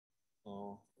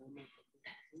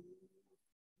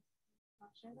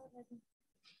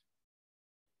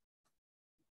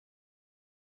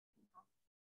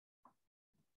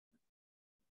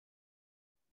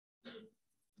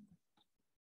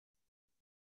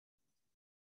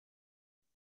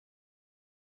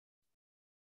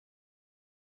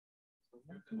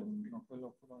No,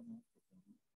 quello no.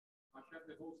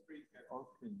 The whole screen. All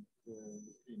screen. The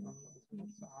screen.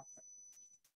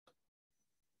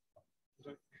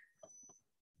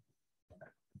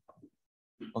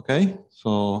 Okay,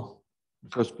 so the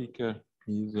first speaker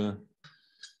is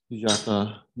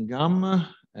Jožef Nigam,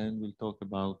 and we'll talk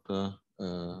about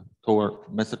toward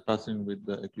method passing with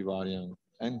the equivariant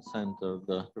and centered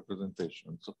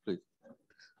representation. So please.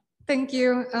 Thank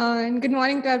you, and good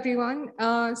morning to everyone.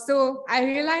 So I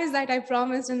realized that I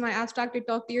promised in my abstract to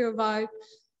talk to you about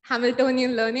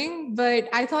Hamiltonian learning, but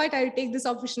I thought I'd take this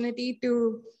opportunity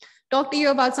to talk to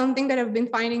you about something that I've been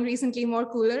finding recently more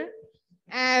cooler.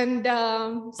 And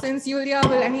since Julia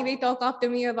will anyway talk after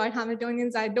me about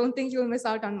Hamiltonians, I don't think you'll miss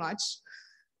out on much.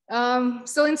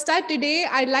 So instead today,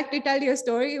 I'd like to tell you a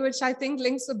story, which I think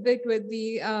links a bit with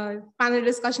the panel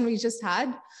discussion we just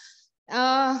had.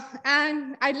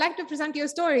 And I'd like to present you a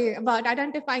story about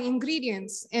identifying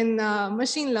ingredients in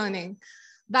machine learning,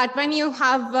 that when you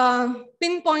have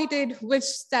pinpointed which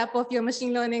step of your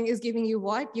machine learning is giving you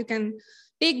what, you can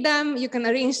take them, you can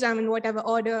arrange them in whatever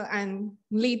order and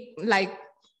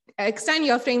extend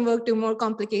your framework to more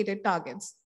complicated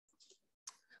targets.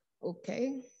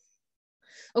 Okay,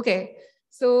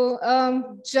 so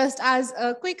just as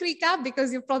a quick recap,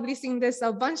 because you've probably seen this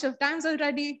a bunch of times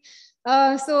already,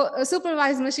 so a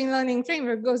supervised machine learning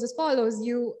framework goes as follows.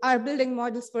 You are building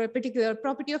models for a particular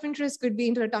property of interest, could be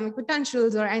interatomic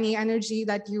potentials or any energy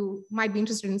that you might be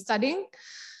interested in studying.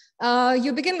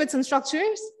 You begin with some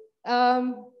structures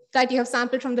that you have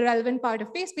sampled from the relevant part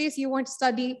of phase space you want to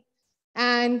study.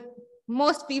 And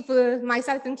most people,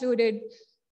 myself included,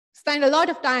 spend a lot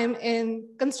of time in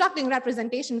constructing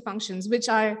representation functions, which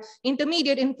are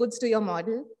intermediate inputs to your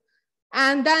model.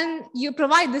 And then you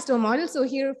provide this to a model. So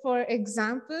here, for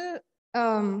example,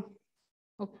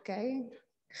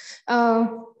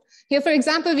 here, for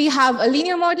example, we have a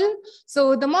linear model.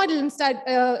 So the model instead,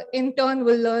 in turn,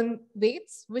 will learn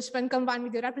weights, which when combined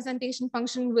with your representation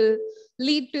function will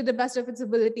lead to the best of its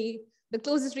ability, the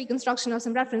closest reconstruction of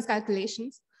some reference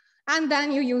calculations. And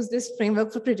then you use this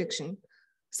framework for prediction.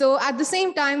 So at the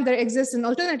same time, there exists an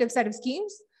alternative set of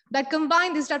schemes that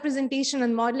combine this representation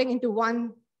and modeling into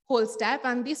one whole step,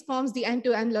 and this forms the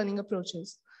end-to-end learning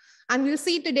approaches. And we'll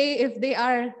see today if they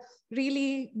are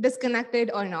really disconnected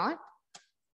or not.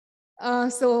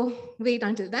 So wait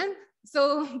until then.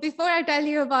 So before I tell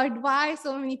you about why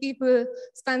so many people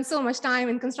spend so much time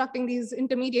in constructing these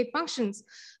intermediate functions,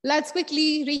 let's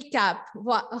quickly recap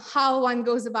how one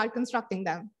goes about constructing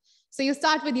them. So you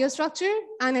start with your structure,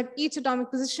 and at each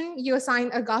atomic position, you assign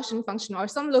a Gaussian function or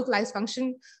some localized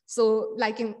function. So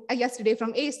like in yesterday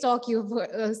from A stock, you've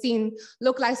seen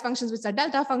localized functions, which are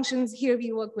delta functions. Here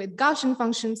we work with Gaussian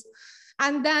functions.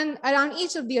 And then around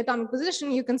each of the atomic position,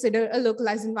 you consider a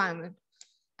localized environment.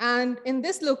 And in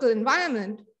this local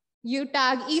environment, you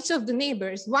tag each of the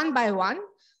neighbors one by one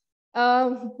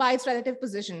by its relative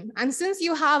position. And since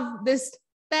you have this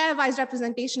pairwise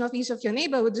representation of each of your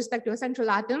neighbor with respect to a central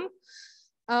atom,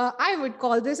 I would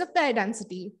call this a pair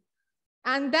density.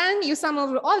 And then you sum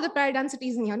over all the pair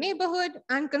densities in your neighborhood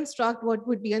and construct what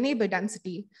would be a neighbor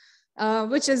density,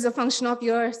 which is a function of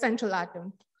your central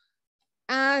atom.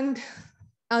 And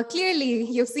clearly,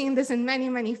 you've seen this in many,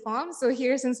 many forms. So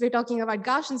here, since we're talking about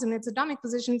Gaussians and its atomic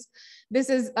positions, this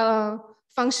is a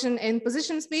function in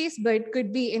position space, but it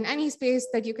could be in any space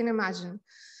that you can imagine.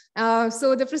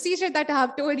 So the procedure that I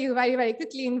have told you very, very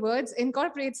quickly in words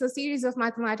incorporates a series of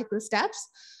mathematical steps.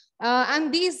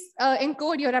 And these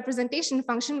encode your representation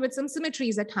function with some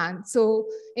symmetries at hand. So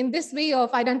in this way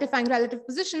of identifying relative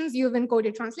positions, you've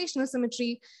encoded translational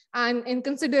symmetry. And in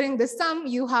considering the sum,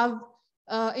 you have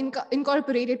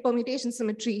incorporated permutation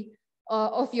symmetry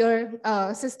of your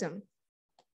system.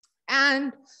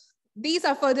 And these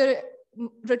are further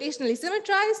rotationally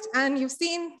symmetrized. And you've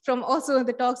seen from also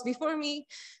the talks before me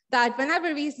that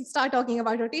whenever we start talking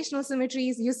about rotational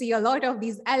symmetries, you see a lot of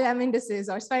these LM indices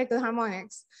or spherical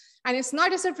harmonics. And it's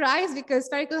not a surprise because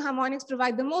spherical harmonics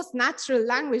provide the most natural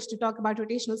language to talk about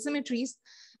rotational symmetries.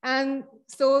 And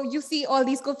so you see all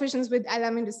these coefficients with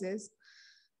LM indices.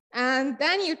 And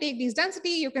then you take these density,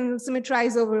 you can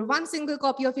symmetrize over one single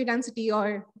copy of your density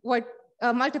or what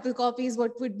multiple copies,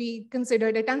 what would be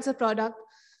considered a tensor product.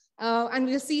 And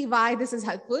we'll see why this is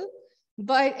helpful.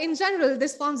 But in general,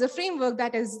 this forms a framework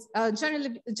that is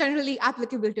generally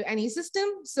applicable to any system.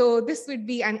 So this would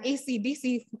be an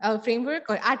AC-DC framework,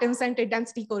 or atom-centered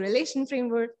density correlation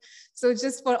framework. So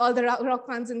just for all the rock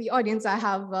fans in the audience, I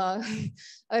have a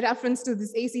reference to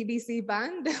this AC-DC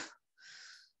band.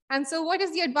 And so what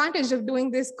is the advantage of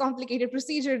doing this complicated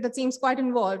procedure that seems quite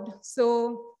involved?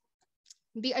 So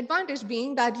the advantage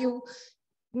being that you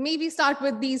maybe start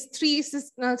with these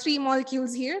three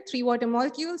molecules here, 3 water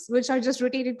molecules, which are just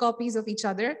rotated copies of each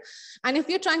other. And if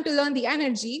you're trying to learn the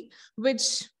energy,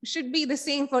 which should be the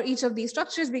same for each of these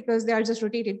structures because they are just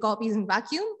rotated copies in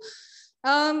vacuum,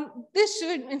 this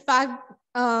should in fact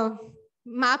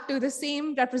map to the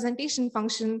same representation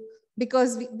function,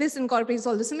 because this incorporates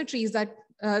all the symmetries that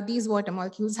these water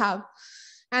molecules have.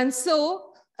 And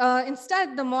so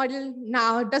instead, the model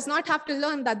now does not have to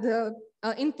learn that the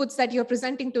inputs that you're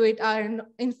presenting to it are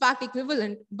in fact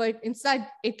equivalent, but instead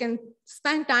it can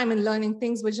spend time in learning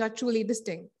things which are truly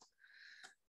distinct.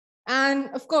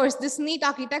 And of course, this neat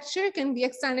architecture can be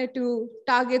extended to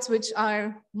targets which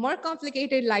are more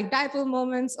complicated, like dipole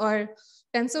moments or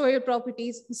tensorial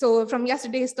properties. So from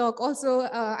yesterday's talk also,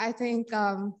 I think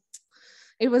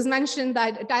it was mentioned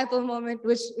that a dipole moment,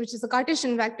 which is a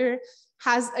Cartesian vector,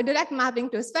 has a direct mapping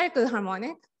to a spherical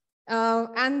harmonic.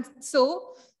 And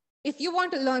so if you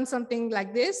want to learn something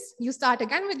like this, you start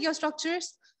again with your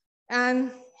structures.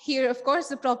 And here, of course,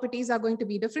 the properties are going to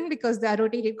be different because they are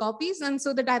rotated copies. And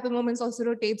so the dipole moments also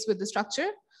rotates with the structure.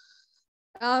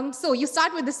 So you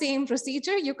start with the same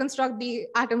procedure. You construct the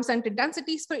atom-centered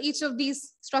densities for each of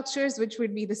these structures, which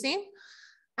would be the same.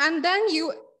 And then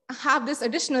you have this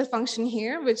additional function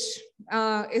here, which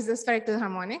is a spherical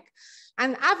harmonic.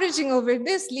 And averaging over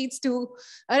this leads to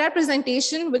a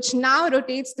representation which now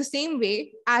rotates the same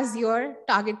way as your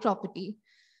target property.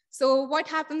 So what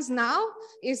happens now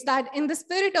is that in the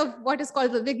spirit of what is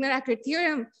called the Wigner-Eckert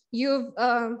theorem, you've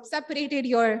separated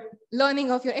your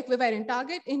learning of your equivariant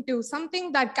target into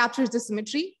something that captures the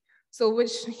symmetry, so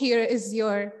which here is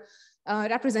your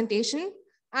representation,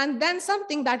 and then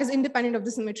something that is independent of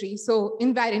the symmetry, so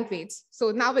invariant weights.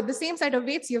 So now with the same set of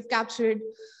weights, you've captured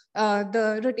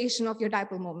the rotation of your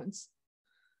dipole moments.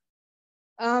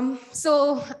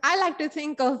 So I like to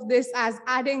think of this as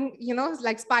adding,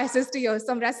 like spices to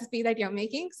some recipe that you're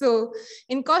making. So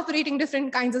incorporating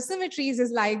different kinds of symmetries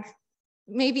is like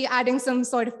maybe adding some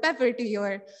sort of pepper to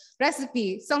your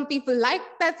recipe. Some people like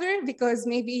pepper because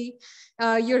maybe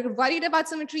you're worried about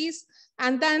symmetries.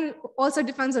 And then also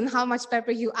depends on how much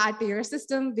pepper you add to your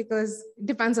system, because it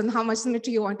depends on how much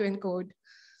symmetry you want to encode.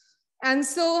 And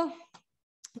so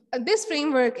this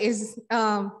framework is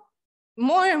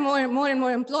more and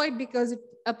more employed because it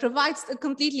provides a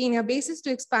complete linear basis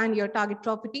to expand your target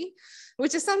property,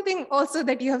 which is something also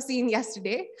that you have seen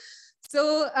yesterday.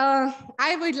 So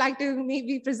I would like to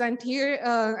maybe present here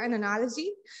an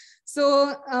analogy.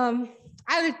 So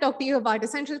I will talk to you about a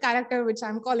central character, which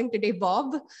I'm calling today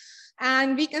Bob.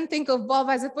 And we can think of Bob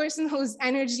as a person whose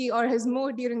energy or his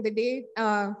mood during the day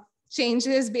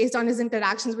changes based on his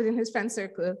interactions within his friend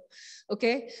circle.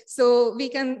 Okay, so we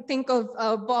can think of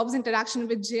Bob's interaction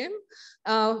with Jim,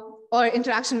 or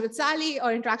interaction with Sally,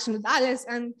 or interaction with Alice,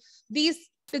 and these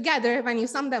together, when you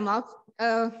sum them up,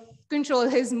 control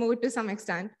his mood to some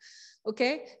extent.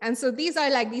 Okay, and so these are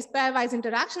like these pairwise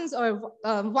interactions, or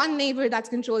one neighbor that's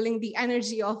controlling the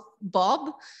energy of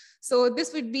Bob. So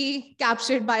this would be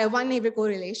captured by a one neighbor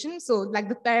correlation. So like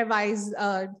the pairwise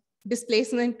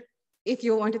displacement, if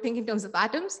you want to think in terms of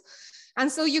atoms. And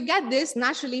so you get this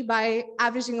naturally by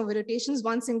averaging over rotations,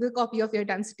 one single copy of your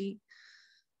density.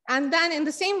 And then in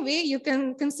the same way, you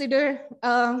can consider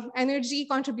energy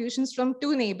contributions from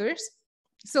two neighbors.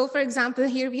 So for example,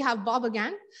 here we have Bob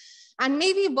again. And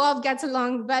maybe Bob gets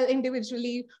along well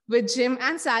individually with Jim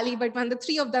and Sally, but when the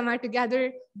three of them are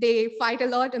together, they fight a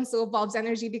lot, and so Bob's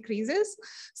energy decreases.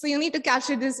 So you need to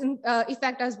capture this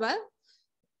effect as well.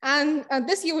 And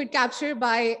this you would capture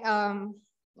by,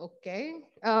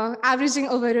 averaging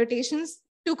over rotations,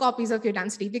 two copies of your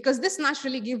density, because this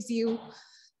naturally gives you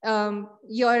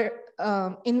your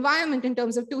environment in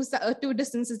terms of two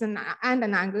distances and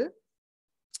an angle.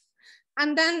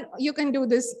 And then you can do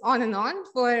this on and on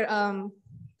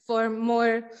for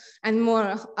more and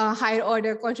more higher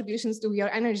order contributions to your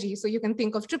energy. So you can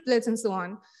think of triplets and so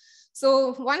on.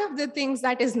 So one of the things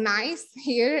that is nice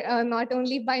here, not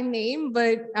only by name,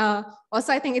 but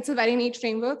also I think it's a very neat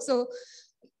framework. So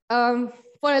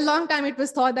for a long time, it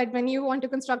was thought that when you want to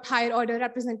construct higher order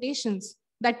representations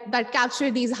that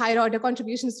capture these higher order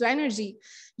contributions to energy,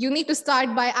 you need to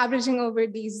start by averaging over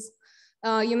these,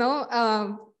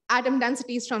 atom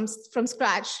densities from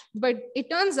scratch, but it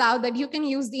turns out that you can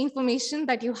use the information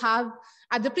that you have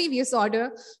at the previous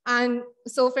order. And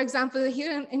so, for example,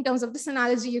 here in terms of this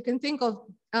analogy, you can think of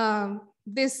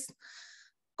this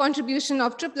contribution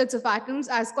of triplets of atoms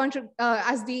as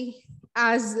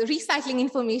recycling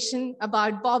information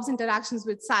about Bob's interactions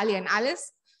with Sally and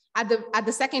Alice at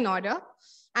the second order,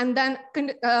 and then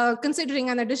considering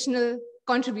an additional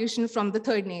contribution from the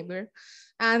third neighbor.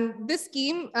 And this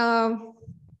scheme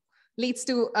leads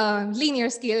to linear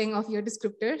scaling of your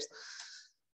descriptors.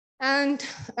 And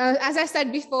as I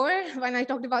said before, when I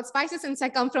talked about spices, since I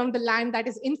come from the land that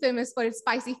is infamous for its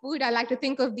spicy food, I like to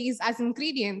think of these as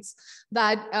ingredients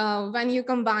that when you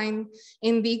combine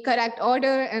in the correct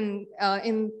order and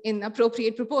in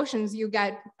appropriate proportions, you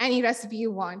get any recipe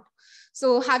you want.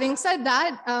 So having said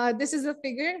that, this is a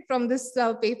figure from this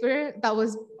paper that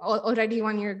was already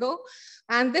 1 year ago.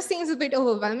 And this seems a bit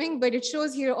overwhelming, but it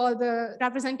shows here all the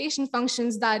representation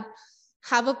functions that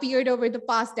have appeared over the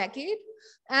past decade.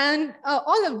 And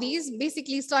all of these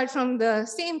basically start from the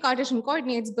same Cartesian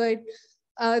coordinates, but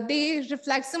they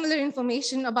reflect similar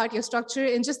information about your structure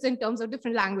in terms of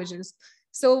different languages.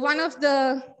 So one of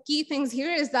the key things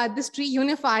here is that this tree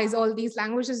unifies all these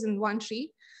languages in one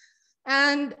tree.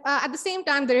 And at the same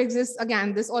time, there exists,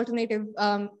 again, this alternative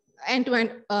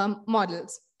end-to-end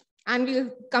models. And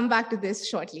we'll come back to this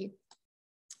shortly.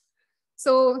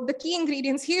 So the key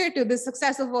ingredients here to the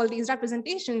success of all these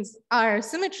representations are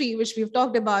symmetry, which we've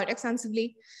talked about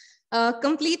extensively,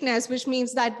 completeness, which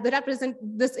means that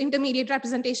this intermediate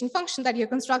representation function that you're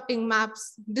constructing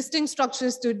maps distinct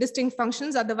structures to distinct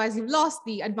functions, otherwise you've lost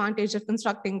the advantage of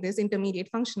constructing this intermediate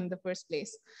function in the first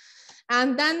place.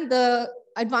 And then the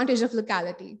advantage of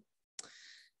locality.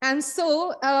 And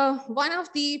so one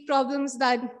of the problems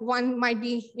that one might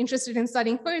be interested in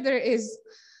studying further is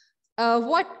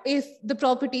what if the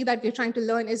property that we're trying to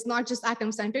learn is not just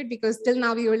atom-centered, because till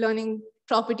now we were learning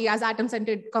property as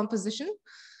atom-centered composition,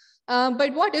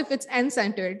 but what if it's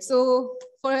n-centered? So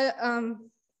for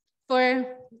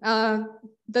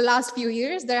the last few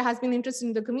years, there has been interest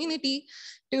in the community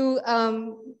to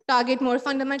target more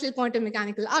fundamental quantum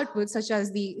mechanical outputs, such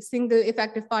as the single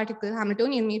effective particle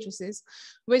Hamiltonian matrices,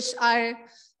 which are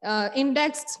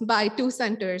indexed by two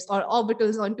centers or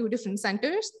orbitals on two different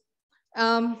centers.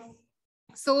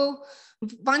 So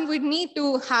one would need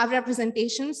to have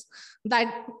representations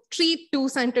that treat two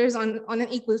centers on an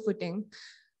equal footing.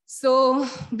 So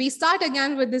we start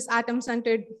again with this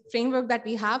atom-centered framework that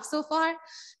we have so far,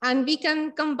 and we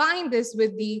can combine this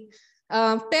with the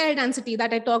pair density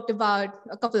that I talked about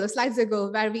a couple of slides ago,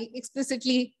 where we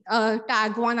explicitly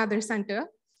tag one other center.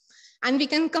 And we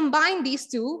can combine these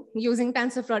two using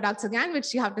tensor products again,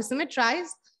 which you have to symmetrize,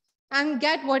 and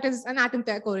get what is an atom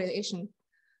pair correlation.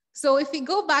 So if we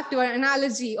go back to our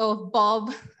analogy of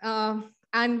Bob,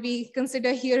 and we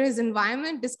consider here his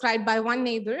environment described by one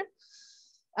neighbor,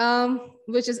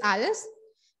 which is Alice.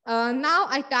 Now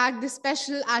I tag this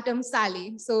special atom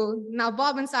Sally. So now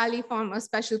Bob and Sally form a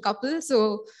special couple.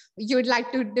 So you'd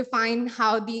like to define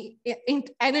how the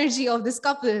energy of this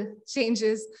couple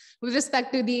changes with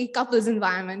respect to the couple's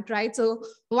environment, right? So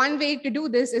one way to do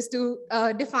this is to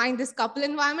define this couple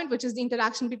environment, which is the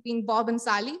interaction between Bob and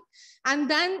Sally. And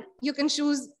then you can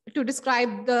choose to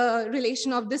describe the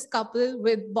relation of this couple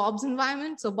with Bob's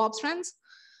environment, so Bob's friends.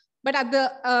 But at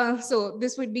the, so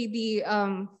this would be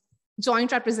the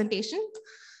joint representation.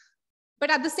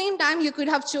 But at the same time, you could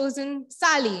have chosen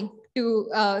Sally to,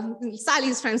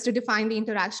 Sally's friends to define the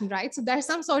interaction, right? So there's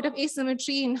some sort of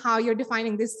asymmetry in how you're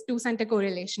defining this two-center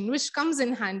correlation, which comes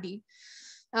in handy.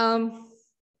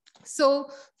 So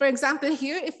for example,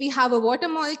 here, if we have a water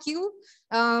molecule,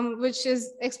 which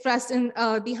is expressed in,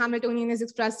 the Hamiltonian is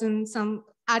expressed in some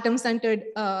atom-centered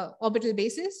orbital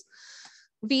basis,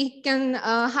 we can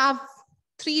have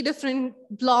three different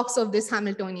blocks of this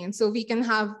Hamiltonian. So we can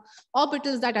have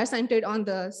orbitals that are centered on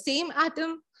the same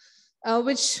atom,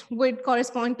 which would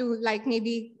correspond to like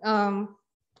maybe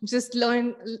just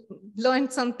learn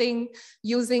something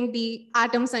using the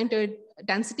atom-centered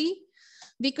density.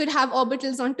 We could have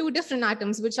orbitals on two different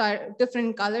atoms, which are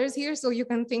different colors here. So you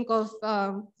can think of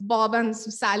Bob and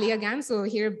Sally again. So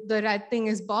here the red thing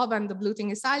is Bob and the blue thing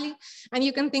is Sally. And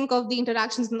you can think of the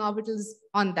interactions and orbitals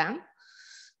on them.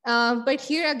 But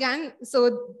here again,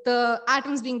 so the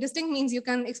atoms being distinct means you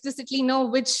can explicitly know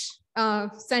which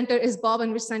center is Bob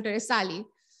and which center is Sally.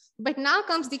 But now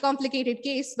comes the complicated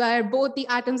case where both the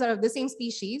atoms are of the same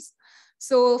species.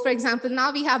 So for example,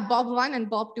 now we have Bob 1 and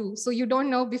Bob 2. So you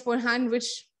don't know beforehand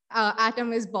which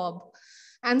atom is Bob.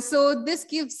 And so this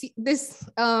gives this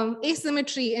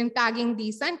asymmetry in tagging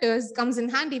the centers comes in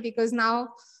handy because now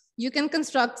you can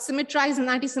construct symmetrized and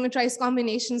anti-symmetrized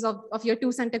combinations of your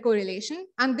two-center correlation.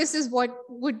 And this is what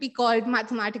would be called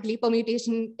mathematically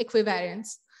permutation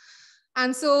equivariance.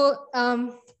 And so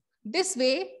this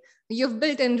way, you've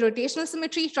built in rotational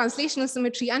symmetry, translational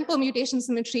symmetry, and permutation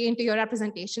symmetry into your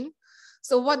representation.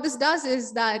 So what this does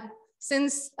is that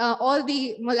since all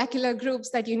the molecular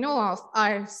groups that you know of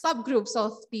are subgroups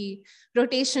of the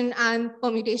rotation and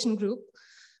permutation group,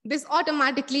 this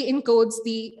automatically encodes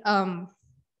the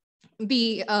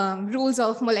rules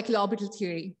of molecular orbital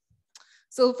theory.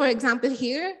 So for example,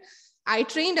 here, I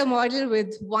trained a model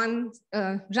with one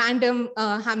random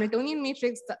Hamiltonian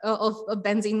matrix of a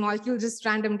benzene molecule, just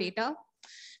random data.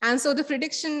 And so the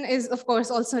prediction is, of course,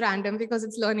 also random because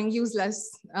it's learning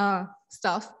useless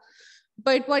stuff.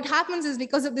 But what happens is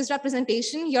because of this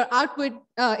representation, your output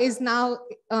is now,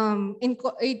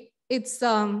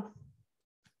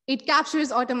 it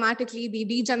captures automatically the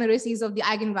degeneracies of the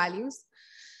eigenvalues.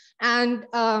 And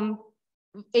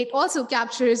it also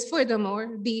captures,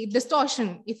 furthermore, the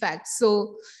distortion effect.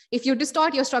 So if you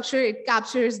distort your structure, it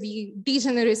captures the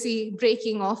degeneracy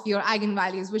breaking of your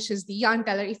eigenvalues, which is the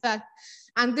Jahn-Teller effect.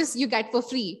 And this you get for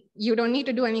free. You don't need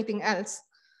to do anything else.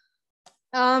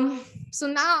 So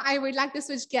now I would like to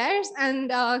switch gears and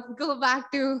go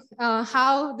back to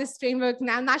how this framework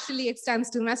now naturally extends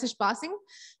to message passing,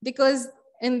 because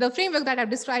in the framework that I've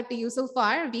described to you so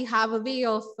far, we have a way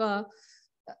of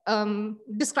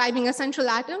describing a central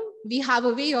atom. We have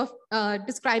a way of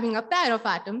describing a pair of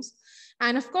atoms.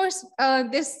 And of course,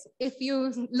 this, if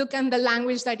you look at the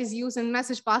language that is used in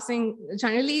message passing,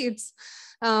 generally it's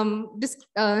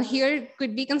here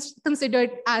could be considered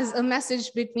as a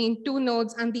message between two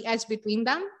nodes and the edge between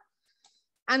them.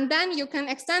 And then you can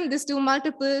extend this to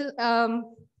multiple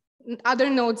other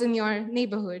nodes in your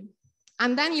neighborhood.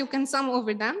 And then you can sum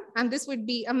over them. And this would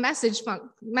be a message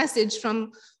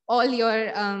from all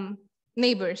your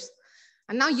neighbors.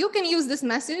 And now you can use this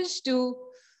message to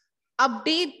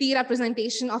update the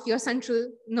representation of your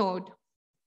central node.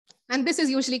 And this is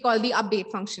usually called the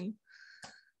update function.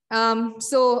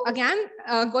 So again,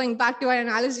 going back to our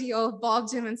analogy of Bob,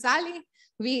 Jim, and Sally,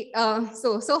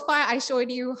 so far I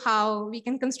showed you how we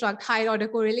can construct higher order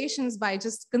correlations by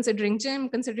just considering Jim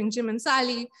and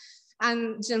Sally,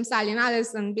 and Jim, Sally, and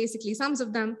Alice, and basically sums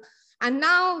of them. And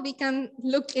now we can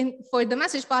look in for the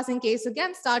message passing case,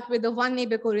 again, start with the one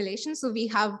neighbor correlation. So we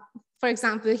have, for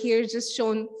example, here just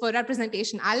shown for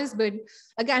representation Alice, but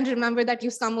again, remember that you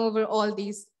sum over all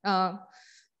these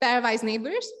pairwise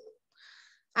neighbors.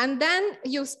 And then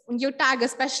you tag a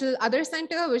special other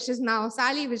center, which is now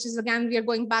Sally, which is, again, we are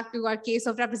going back to our case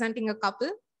of representing a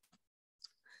couple.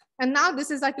 And now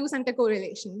this is our two-center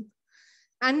correlation.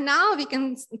 And now we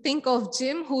can think of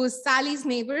Jim, who is Sally's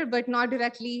neighbor, but not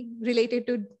directly related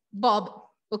to Bob,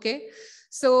 okay?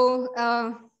 So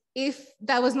if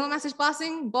there was no message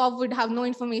passing, Bob would have no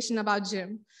information about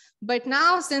Jim. But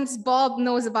now, since Bob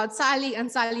knows about Sally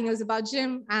and Sally knows about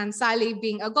Jim, and Sally,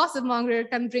 being a gossip monger,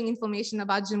 can bring information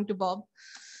about Jim to Bob.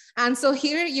 And so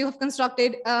here you have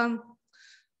constructed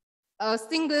a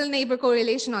single neighbor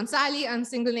correlation on Sally and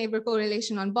single neighbor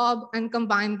correlation on Bob, and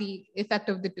combine the effect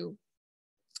of the two.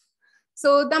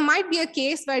 So there might be a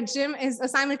case where Jim is a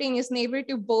simultaneous neighbor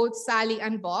to both Sally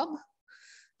and Bob.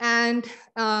 And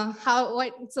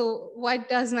what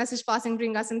does message passing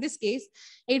bring us in this case?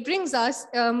 It brings us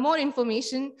more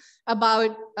information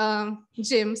about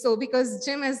Jim. So because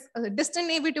Jim is a distant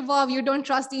neighbor to Bob, you don't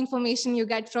trust the information you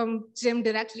get from Jim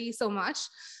directly so much.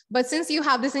 But since you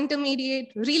have this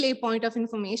intermediate relay point of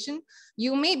information,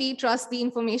 you maybe trust the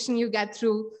information you get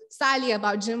through Sally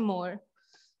about Jim more.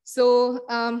 So,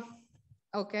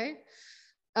 okay.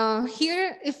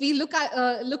 Here, if we look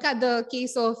at the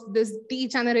case of this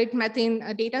degenerate methane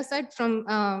data set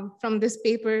from this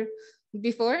paper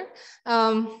before,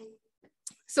 a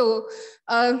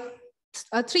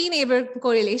three neighbor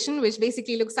correlation, which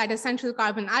basically looks at a central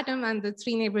carbon atom and the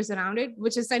three neighbors around it,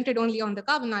 which is centered only on the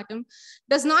carbon atom,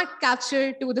 does not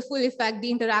capture to the full effect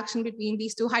the interaction between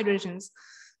these two hydrogens.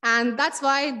 And that's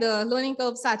why the learning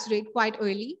curves saturate quite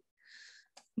early.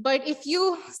 But if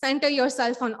you center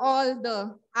yourself on all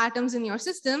the atoms in your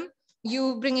system,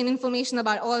 you bring in information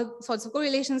about all sorts of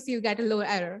correlations, so you get a lower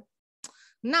error.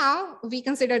 Now we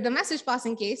consider the message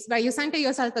passing case where you center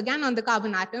yourself again on the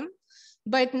carbon atom,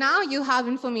 but now you have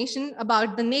information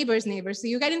about the neighbor's neighbor. So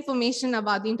you get information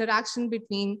about the interaction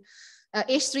between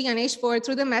H3 and H4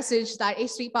 through the message that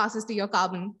H3 passes to your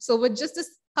carbon. So with just this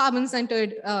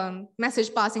carbon-centered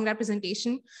message passing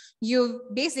representation, you've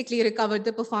basically recovered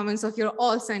the performance of your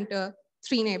all-center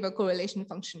three-neighbor correlation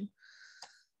function.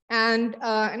 And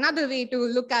another way to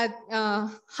look at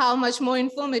how much more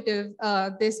informative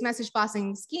this message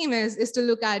passing scheme is to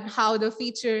look at how the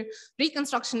feature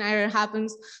reconstruction error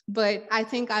happens. But I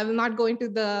think I will not go into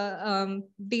the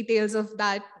details of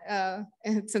that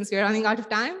since we're running out of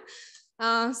time.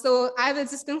 So I will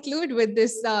just conclude with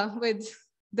this, with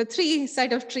the three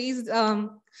set of trees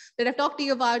that I've talked to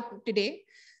you about today.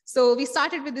 So we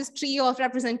started with this tree of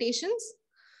representations.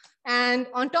 And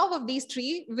on top of these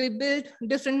three, we built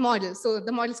different models. So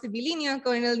the models could be linear,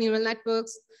 kernel, neural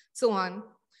networks, so on.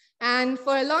 And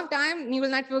for a long time, neural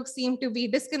networks seemed to be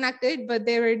disconnected, but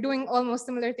they were doing almost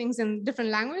similar things in different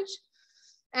language.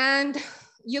 And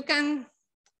you can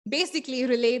basically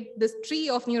relate this tree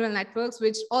of neural networks,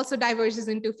 which also diverges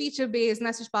into feature-based,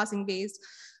 message passing-based,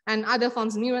 and other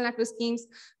forms of neural network schemes,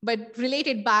 but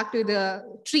related back to the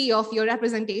tree of your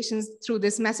representations through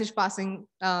this message passing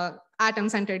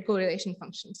atom-centered correlation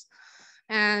functions.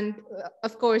 And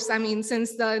of course, I mean,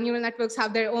 since the neural networks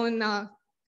have their own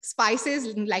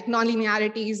spices like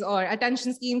nonlinearities or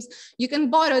attention schemes, you can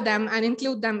borrow them and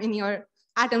include them in your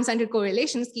atom-centered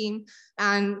correlation scheme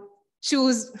and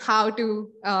choose how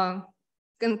to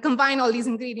combine all these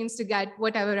ingredients to get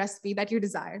whatever recipe that you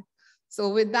desire. So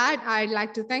with that, I'd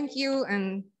like to thank you,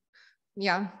 and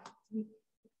yeah.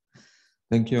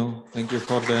 Thank you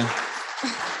for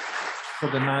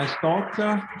the nice talk,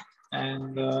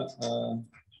 and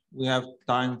we have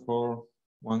time for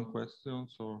one question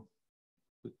or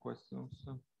quick questions.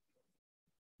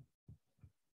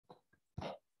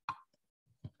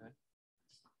 Okay.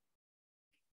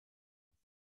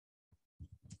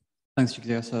 Thanks,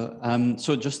 Jožef.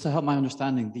 So just to help my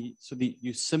understanding,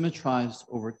 you symmetrized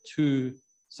over two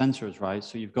centers, right?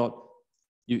 So you've got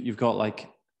like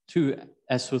two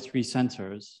SO3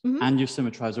 centers, and you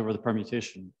symmetrize over the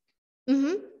permutation,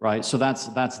 right? So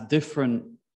that's different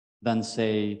than,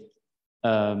 say,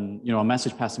 a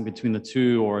message passing between the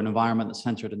two, or an environment that's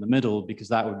centered in the middle, because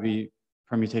that would be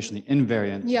permutationally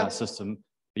invariant to that system.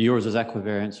 But yours is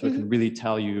equivariant, so it can really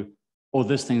tell you, oh,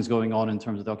 this thing's going on in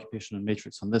terms of the occupational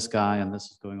matrix on this guy, and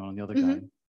this is going on the other guy.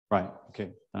 Right,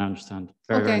 okay, then I understand.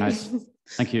 Very nice.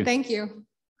 Thank you. Thank you.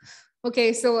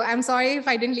 Okay, so I'm sorry if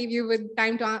I didn't leave you with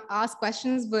time to ask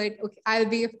questions, but okay, I'll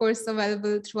be, of course,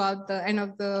 available throughout the end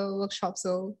of the workshop.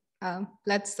 So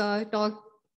let's talk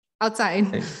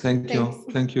outside. Thank you.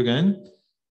 Thank you again.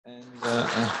 And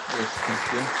yes,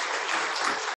 thank you.